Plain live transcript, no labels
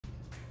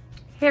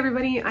Hey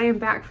everybody, I am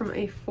back from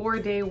a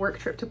 4-day work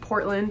trip to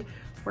Portland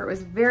where it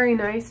was very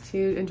nice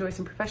to enjoy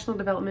some professional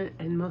development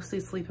and mostly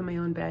sleep in my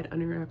own bed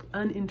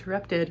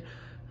uninterrupted,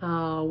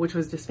 which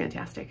was just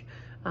fantastic.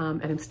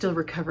 And I'm still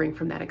recovering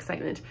from that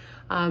excitement.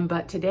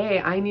 But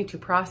today I need to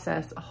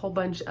process a whole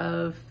bunch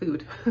of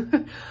food.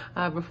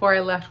 Before I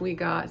left, we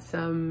got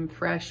some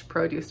fresh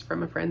produce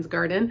from a friend's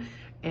garden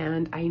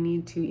and I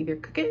need to either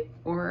cook it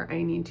or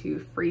I need to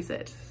freeze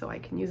it so I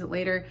can use it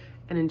later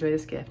and enjoy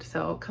this gift.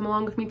 So come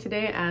along with me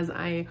today as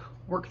I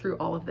work through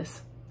all of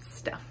this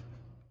stuff.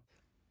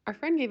 Our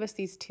friend gave us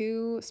these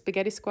 2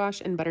 spaghetti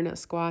squash and butternut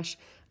squash,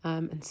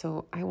 and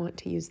so I want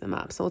to use them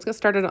up. So let's get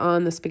started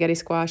on the spaghetti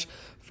squash.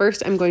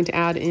 First, I'm going to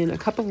add in a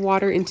cup of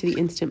water into the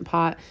Instant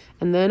Pot,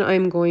 and then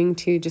I'm going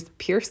to just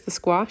pierce the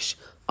squash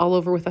all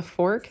over with a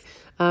fork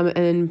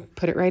and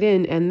put it right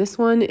in. And this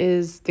one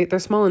is, they're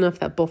small enough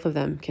that both of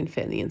them can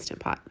fit in the Instant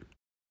Pot.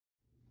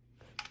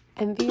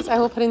 And these I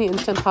will put in the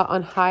Instant Pot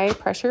on high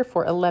pressure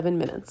for 11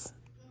 minutes.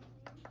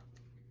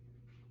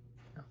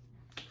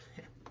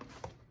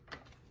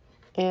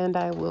 And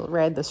I will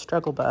ride the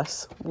struggle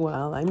bus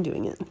while I'm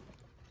doing it.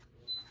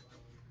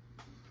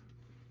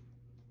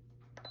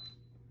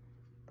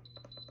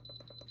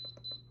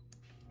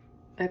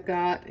 I've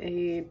got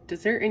a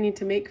dessert I need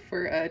to make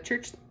for a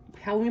church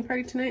Halloween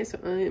party tonight, so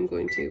I am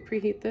going to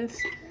preheat this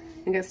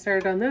and get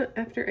started on that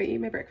after I eat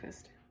my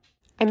breakfast.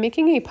 I'm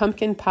making a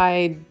pumpkin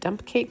pie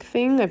dump cake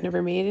thing. I've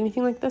never made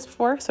anything like this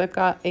before. So I've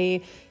got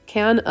a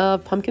can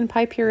of pumpkin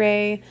pie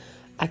puree,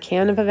 a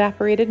can of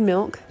evaporated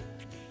milk,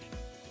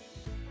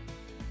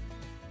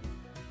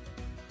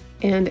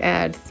 and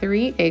add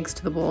 3 eggs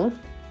to the bowl,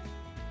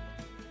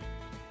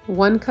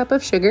 1 cup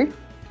of sugar,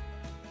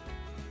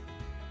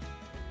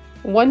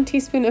 1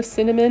 teaspoon of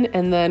cinnamon,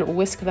 and then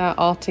whisk that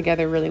all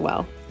together really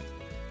well.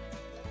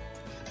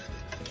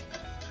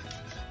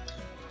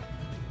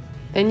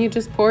 Then you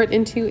just pour it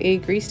into a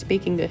greased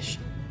baking dish.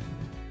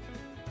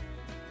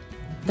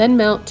 Then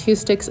melt 2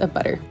 sticks of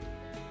butter.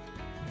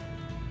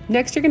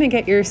 Next, you're gonna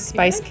get your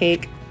spice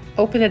cake,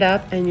 open it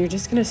up, and you're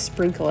just gonna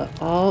sprinkle it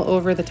all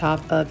over the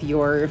top of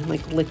your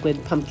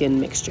liquid pumpkin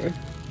mixture.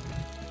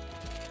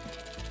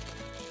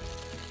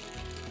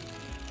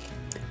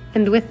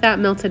 And with that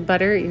melted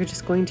butter, you're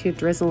just going to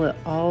drizzle it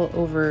all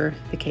over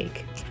the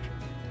cake.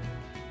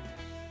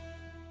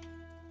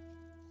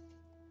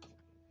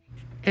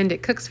 And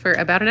it cooks for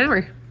about an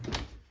hour.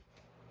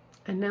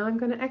 And now I'm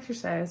gonna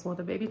exercise while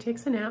the baby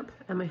takes a nap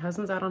and my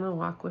husband's out on a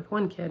walk with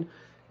 1 kid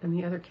and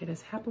the other kid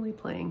is happily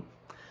playing.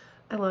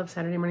 I love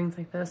Saturday mornings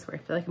like this where I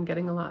feel like I'm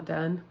getting a lot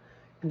done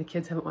and the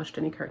kids haven't watched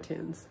any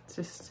cartoons. It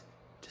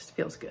just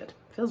feels good,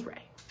 feels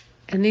right.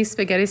 And these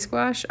spaghetti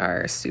squash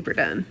are super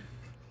done.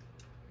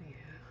 Yeah,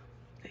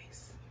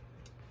 nice.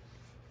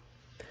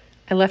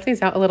 I left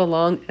these out a little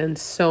long and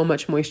so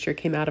much moisture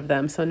came out of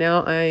them. So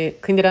now I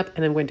cleaned it up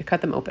and I'm going to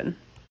cut them open.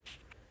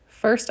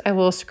 First, I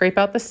will scrape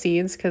out the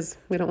seeds because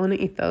we don't want to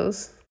eat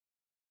those.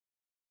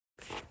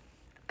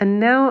 And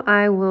now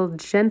I will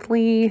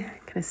gently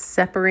kind of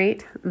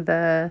separate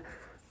the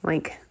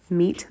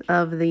meat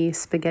of the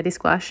spaghetti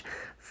squash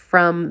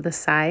from the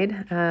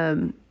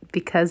side.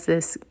 Because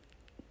this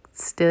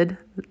stood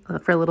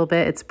for a little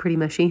bit, it's pretty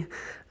mushy.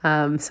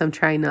 So I'm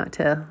trying not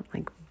to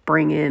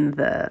bring in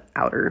the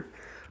outer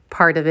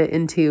part of it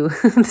into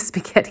the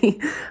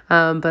spaghetti.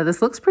 But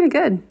this looks pretty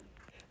good.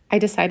 I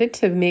decided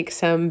to make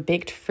some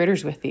baked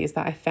fritters with these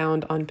that I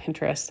found on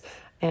Pinterest,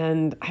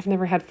 and I've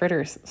never had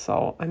fritters,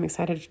 so I'm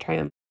excited to try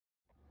them.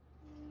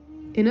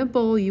 In a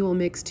bowl, you will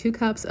mix 2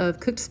 cups of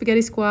cooked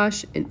spaghetti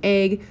squash, an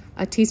egg,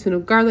 a teaspoon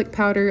of garlic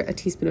powder, a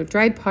teaspoon of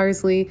dried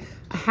parsley,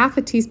 a half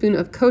a teaspoon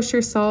of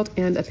kosher salt,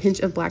 and a pinch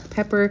of black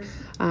pepper,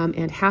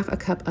 and half a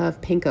cup of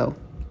panko.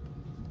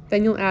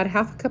 Then you'll add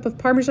half a cup of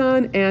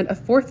Parmesan and a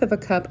 1/4 of a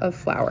cup of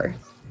flour.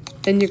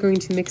 Then you're going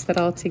to mix that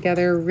all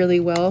together really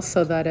well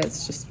so that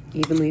it's just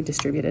evenly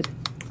distributed.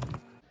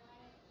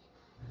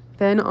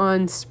 Then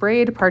on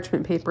sprayed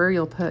parchment paper,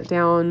 you'll put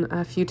down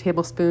a few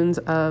tablespoons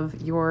of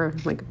your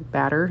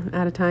batter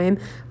at a time,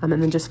 and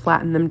then just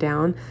flatten them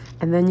down.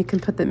 And then you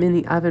can put them in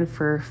the oven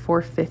for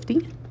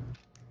 450.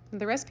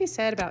 The recipe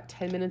said about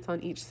 10 minutes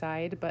on each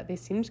side, but they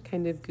seemed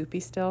kind of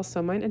goopy still,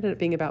 so mine ended up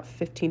being about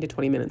 15 to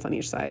 20 minutes on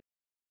each side.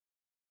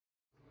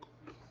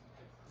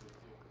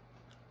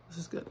 This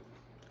is good.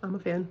 I'm a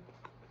fan.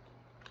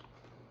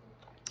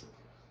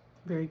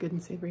 Very good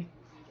and savory.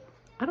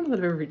 I don't know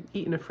that I've ever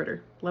eaten a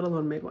fritter, let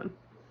alone made one.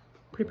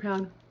 Pretty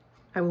proud.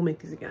 I will make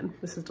these again.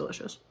 This is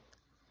delicious.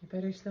 You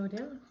better slow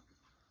down.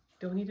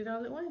 Don't eat it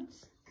all at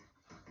once.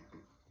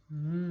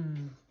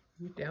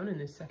 You're down in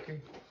this sucker.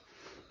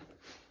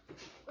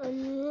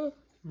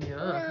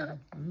 Yeah.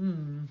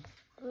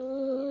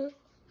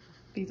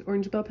 These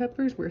orange bell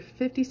peppers were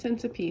 50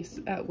 cents a piece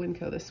at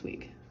Winco this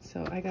week.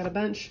 So I got a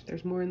bunch.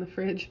 There's more in the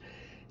fridge.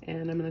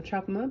 And I'm gonna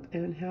chop them up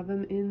and have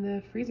them in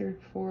the freezer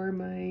for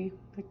my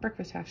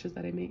breakfast hashes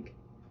that I make.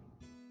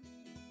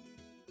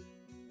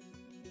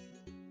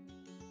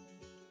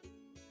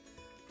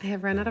 I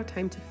have run out of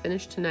time to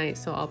finish tonight,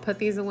 so I'll put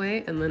these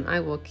away and then I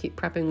will keep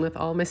prepping with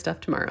all my stuff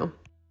tomorrow.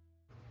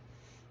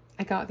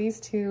 I got these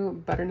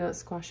two butternut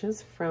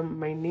squashes from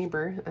my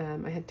neighbor.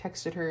 I had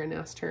texted her and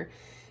asked her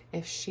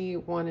if she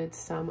wanted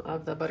some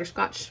of the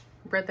butterscotch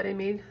bread that I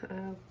made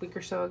a week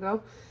or so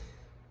ago,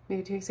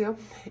 maybe 2 weeks ago.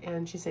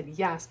 And she said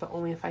yes, but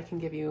only if I can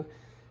give you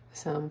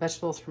some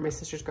vegetables from my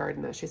sister's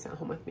garden that she sent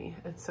home with me.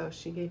 And so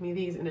she gave me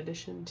these in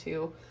addition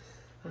to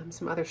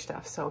some other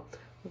stuff. So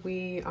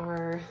we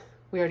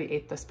already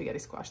ate the spaghetti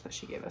squash that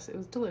she gave us. It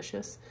was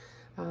delicious.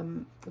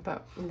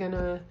 But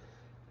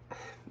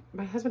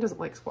my husband doesn't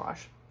like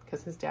squash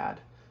because his dad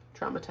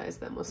traumatized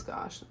them with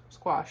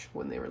squash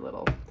when they were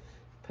little,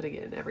 putting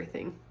it in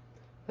everything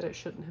that it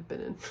shouldn't have been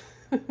in.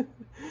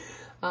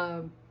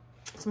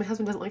 So my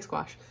husband doesn't like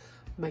squash.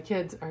 My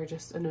kids are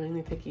just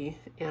annoyingly picky,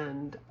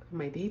 and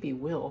my baby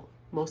will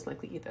most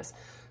likely eat this.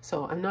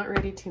 So I'm not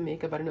ready to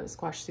make a butternut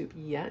squash soup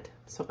yet.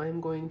 So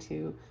I'm going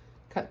to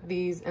cut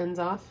these ends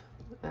off.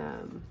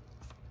 Oh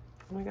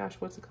my gosh,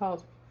 what's it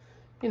called?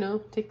 You know,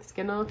 take the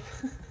skin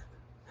off,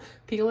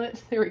 peel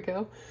it, there we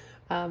go.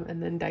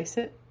 And then dice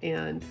it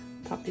and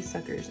pop these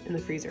suckers in the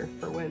freezer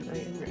for when I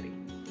am ready.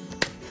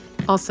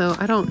 Also,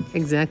 I don't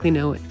exactly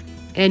know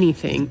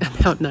anything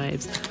about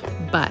knives,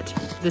 but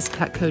this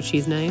Cutco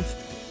cheese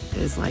knife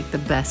is like the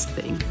best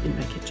thing in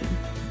my kitchen.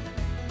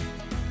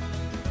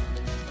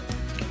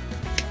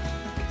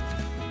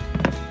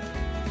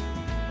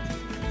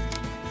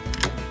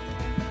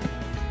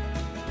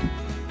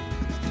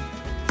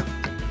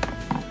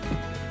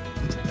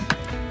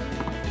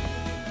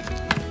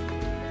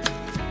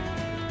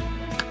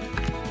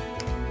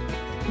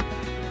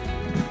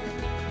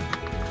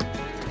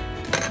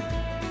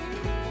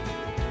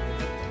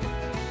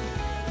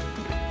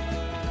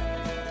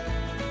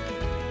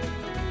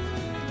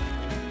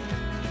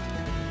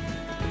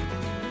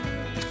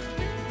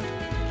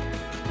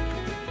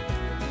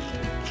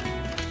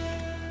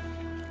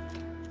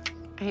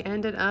 I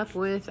ended up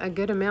with a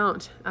good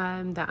amount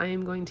that I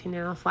am going to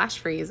now flash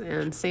freeze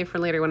and save for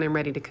later when I'm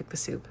ready to cook the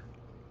soup.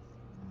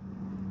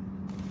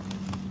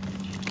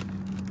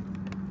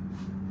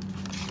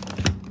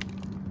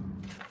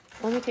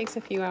 Only takes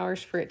a few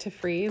hours for it to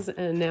freeze,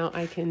 and now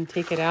I can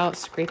take it out,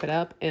 scrape it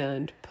up,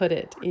 and put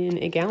it in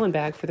a gallon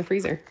bag for the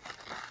freezer.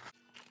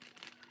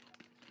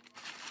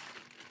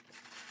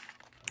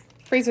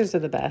 Freezers are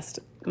the best.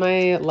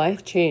 My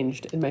life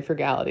changed in my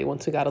frugality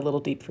once we got a little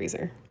deep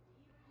freezer.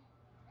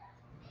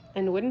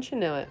 And wouldn't you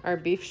know it, our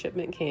beef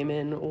shipment came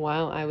in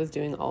while I was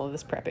doing all of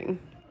this prepping.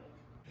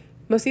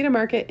 Mosita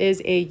Market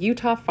is a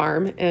Utah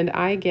farm, and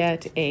I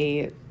get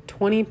a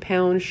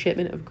 20-pound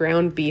shipment of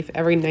ground beef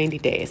every 90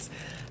 days.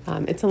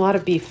 It's a lot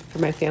of beef for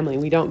my family.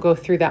 We don't go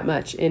through that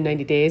much in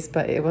 90 days,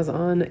 but it was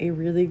on a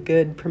really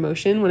good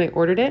promotion when I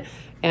ordered it,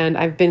 and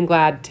I've been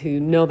glad to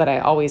know that I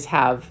always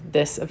have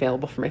this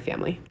available for my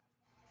family.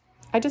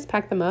 I just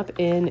pack them up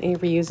in a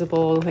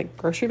reusable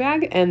grocery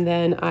bag, and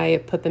then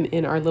I put them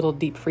in our little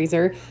deep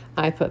freezer.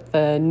 I put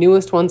the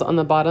newest ones on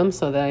the bottom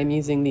so that I'm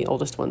using the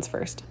oldest ones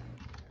first.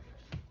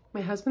 My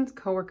husband's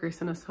coworker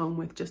sent us home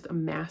with just a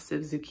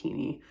massive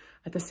zucchini.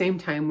 At the same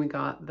time, we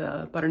got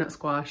the butternut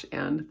squash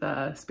and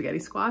the spaghetti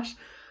squash.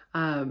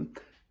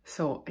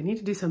 So I need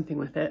to do something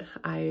with it.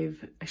 I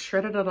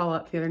shredded it all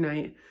up the other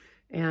night,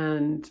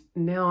 and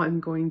now I'm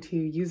going to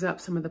use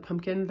up some of the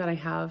pumpkin that I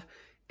have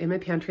in my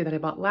pantry that I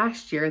bought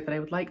last year that I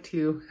would like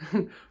to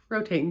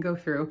rotate and go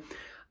through.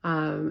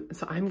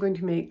 So I'm going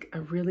to make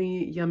a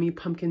really yummy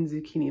pumpkin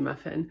zucchini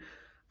muffin.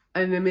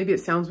 And then maybe it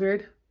sounds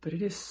weird, but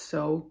it is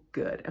so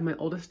good. And my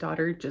oldest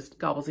daughter just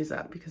gobbles these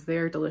up because they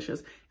are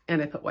delicious,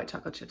 and I put white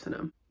chocolate chips in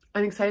them.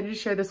 I'm excited to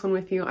share this one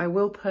with you. I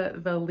will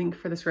put the link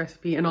for this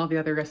recipe and all the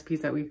other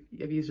recipes that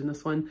I've used in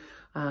this one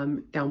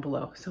down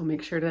below. So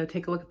make sure to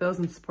take a look at those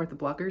and support the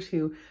bloggers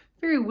who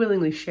very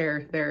willingly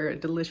share their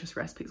delicious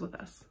recipes with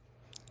us.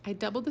 I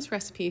doubled this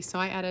recipe, so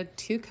I added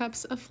 2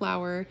 cups of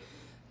flour,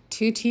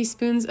 2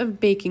 teaspoons of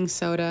baking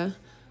soda,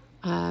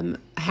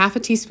 half a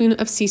teaspoon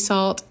of sea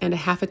salt, and a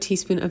half a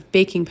teaspoon of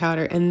baking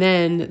powder, and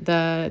then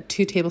the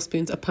 2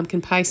 tablespoons of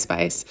pumpkin pie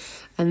spice,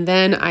 and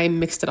then I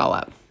mixed it all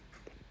up.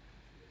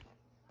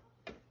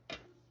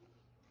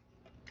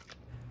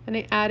 And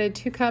I added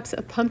 2 cups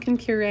of pumpkin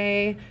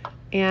puree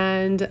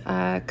and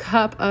a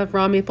cup of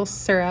raw maple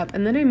syrup,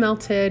 and then I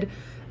melted.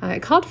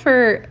 It called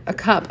for a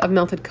cup of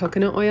melted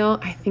coconut oil.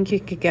 I think you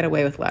could get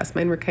away with less.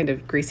 Mine were kind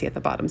of greasy at the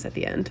bottoms at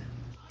the end.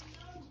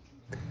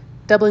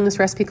 Doubling this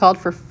recipe called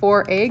for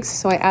 4 eggs,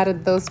 so I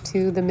added those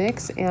to the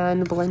mix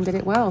and blended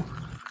it well.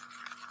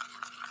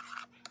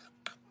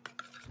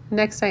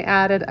 Next, I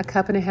added a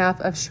 1.5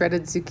 cups of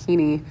shredded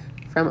zucchini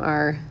from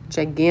our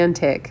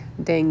gigantic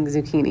dang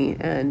zucchini,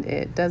 and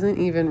it doesn't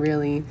even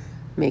really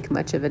make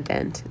much of a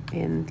dent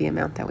in the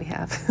amount that we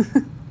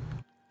have.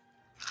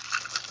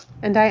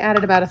 And I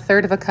added about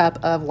 1/3 cup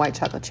of white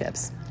chocolate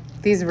chips.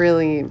 These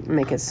really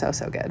make it so,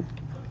 so good.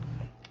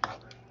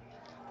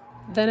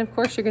 Then, of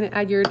course, you're going to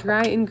add your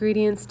dry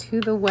ingredients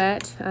to the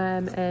wet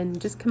and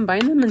just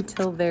combine them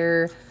until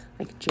they're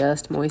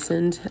just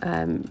moistened.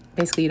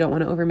 Basically, you don't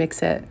want to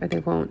overmix it or they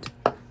won't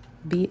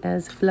be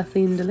as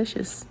fluffy and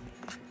delicious.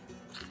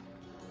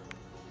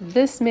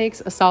 This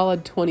makes a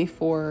solid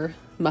 24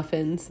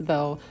 muffins,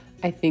 though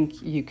I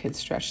think you could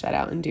stretch that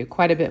out and do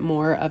quite a bit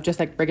more of just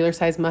like regular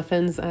size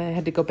muffins. I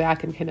had to go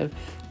back and kind of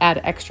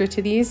add extra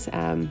to these,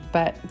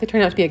 but they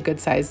turned out to be a good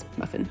size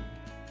muffin.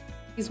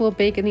 These will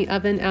bake in the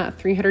oven at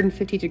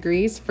 350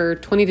 degrees for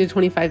 20 to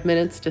 25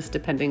 minutes, just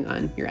depending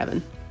on your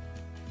oven.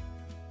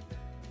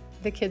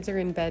 The kids are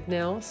in bed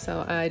now,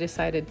 so I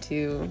decided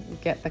to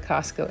get the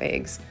Costco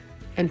eggs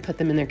and put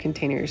them in their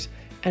containers.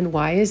 And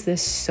why is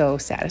this so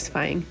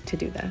satisfying to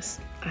do this?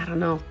 I don't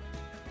know,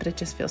 but it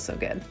just feels so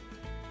good.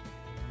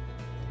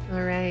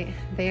 All right,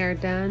 they are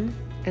done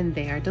and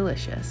they are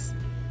delicious.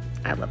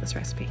 I love this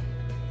recipe.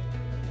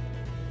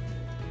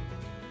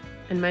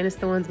 And minus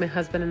the ones my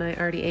husband and I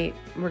already ate,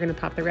 we're gonna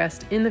pop the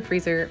rest in the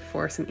freezer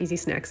for some easy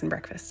snacks and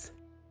breakfasts.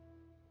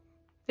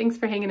 Thanks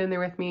for hanging in there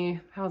with me.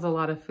 That was a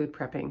lot of food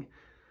prepping.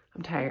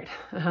 I'm tired,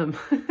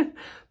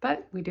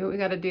 but we do what we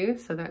gotta do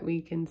so that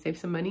we can save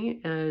some money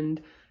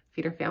and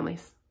feed our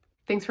families.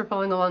 Thanks for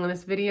following along on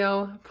this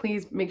video.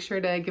 Please make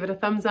sure to give it a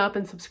thumbs up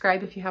and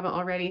subscribe if you haven't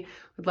already.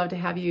 We'd love to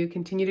have you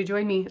continue to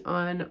join me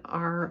on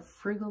our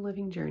frugal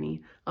living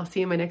journey. I'll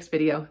see you in my next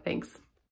video. Thanks.